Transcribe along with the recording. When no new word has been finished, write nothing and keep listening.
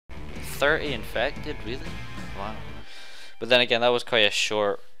30 infected, really? Wow. But then again, that was quite a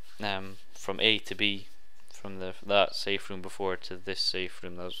short from A to B, from that safe room before to this safe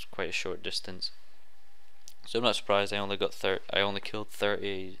room. That was quite a short distance. So I'm not surprised I only killed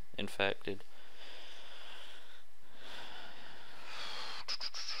 30 infected.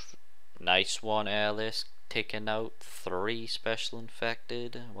 Nice one, Ellis. Taking out 3 special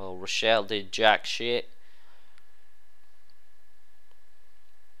infected. Well, Rochelle did jack shit.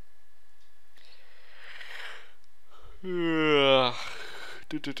 We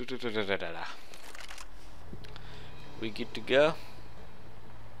good to go?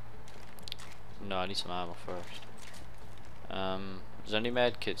 No, I need some ammo first. There's any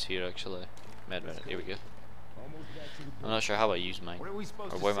med kits here actually? Med, here we go. I'm not sure how I use mine,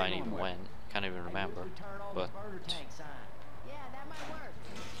 or where mine even went. Can't even remember. But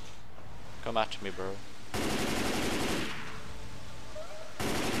come at me, bro.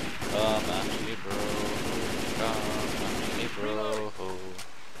 Come at me, bro. Come at me, bro.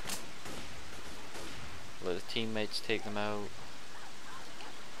 Let the teammates take them out.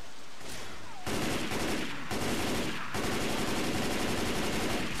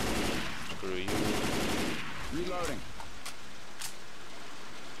 Screw you. Reloading.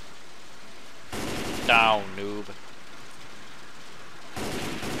 Down, noob.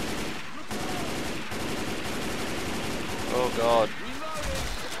 Oh god.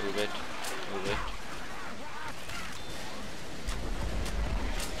 Move it. Move it.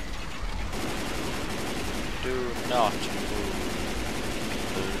 Do not move.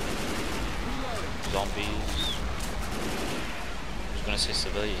 Zombies. I was gonna say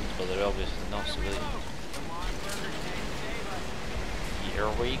civilians, but they're obviously not civilians. Here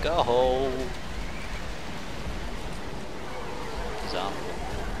we go. Zombie.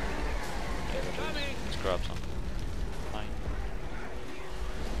 Yeah, let's grab some. Fine.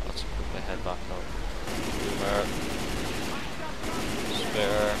 Let's put my head back up. Boomer.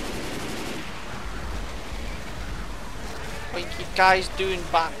 Spare. What are you guys doing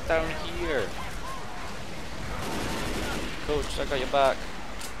back down here? Coach, I got your back.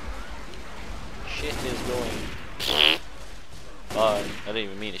 Shit is going. I didn't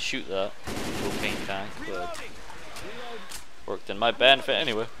even mean to shoot that propane tank, but worked in my benefit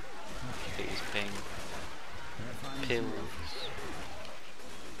anyway. Take these pain pills.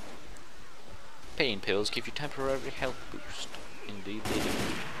 Pain pills give you temporary health boost. Indeed they do.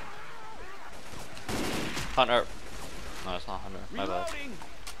 Hunter. No, it's not Hunter. My bad.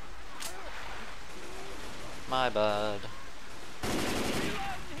 My bad.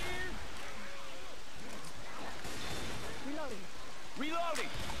 Reloading.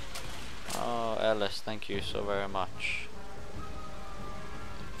 Oh, Ellis, thank you so very much.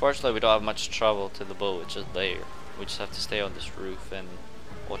 Fortunately, we don't have much trouble to the boat, it's just there. We just have to stay on this roof and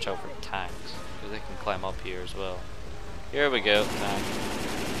watch out for the tanks, because they can climb up here as well. Here we go, tank.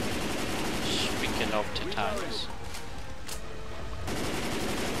 Speaking of the tanks.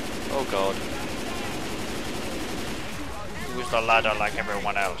 Oh god. Use the ladder like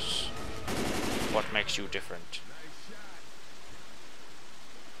everyone else. What makes you different?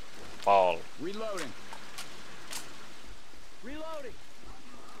 Fall. Reloading. Reloading.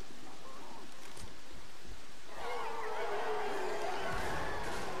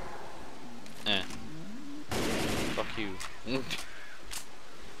 Eh. Fuck you.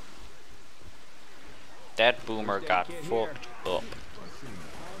 That boomer got fucked up.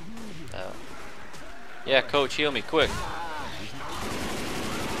 Oh. Yeah, coach, heal me, quick.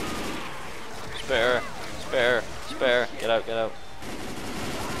 Spare, spare, spare. Get out, get out.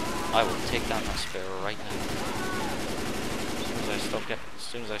 I will take down that spare right now. As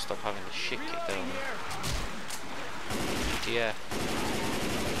soon as I stop having the shit kicked out of me. Yeah.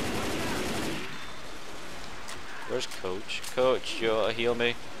 Where's Coach? Coach, you heal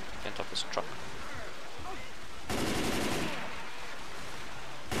me. Get off this truck.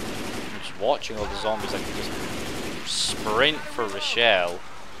 I'm just watching all the zombies. I can just sprint for Rochelle.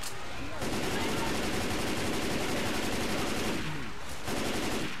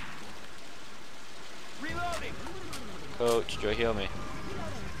 Coach, do you heal me?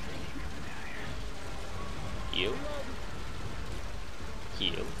 Heal?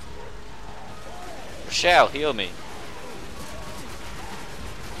 Heal. Rochelle, heal me.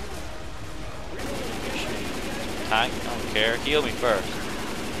 Tank, I don't care. Heal me first.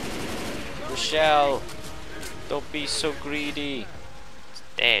 Rochelle, don't be so greedy. It's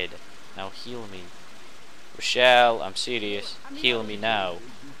dead. Now heal me. Rochelle, I'm serious. Heal me now.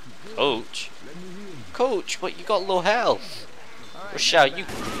 Coach? Coach, what, you got low health? Rochelle, you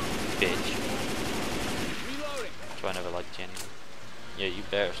bitch. So I never liked you anyway. Yeah, you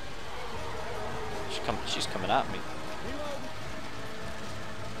better. She's coming at me.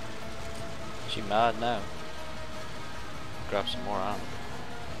 Is she mad now? Grab some more ammo.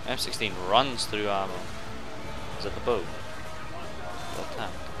 M16 runs through ammo. Is it the boat? The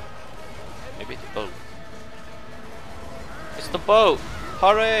tank? Maybe the boat. It's the boat!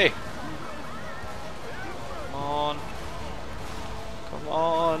 Hurry! Come on. Come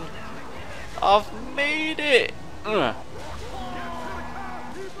on. I've made it! Ugh.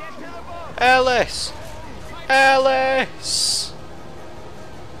 Ellis! Ellis!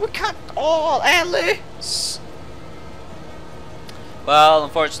 We can't all Ellis! Well,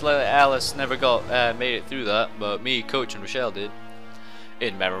 unfortunately, Alice never made it through that, but me, Coach, and Rochelle did,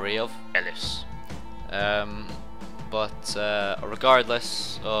 in memory of Ellis.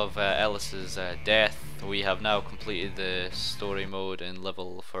 Regardless of Ellis's death, we have now completed the story mode and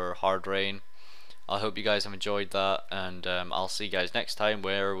level for Hard Rain. I hope you guys have enjoyed that, and I'll see you guys next time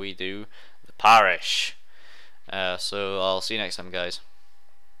where we do the parish. So I'll see you next time, guys.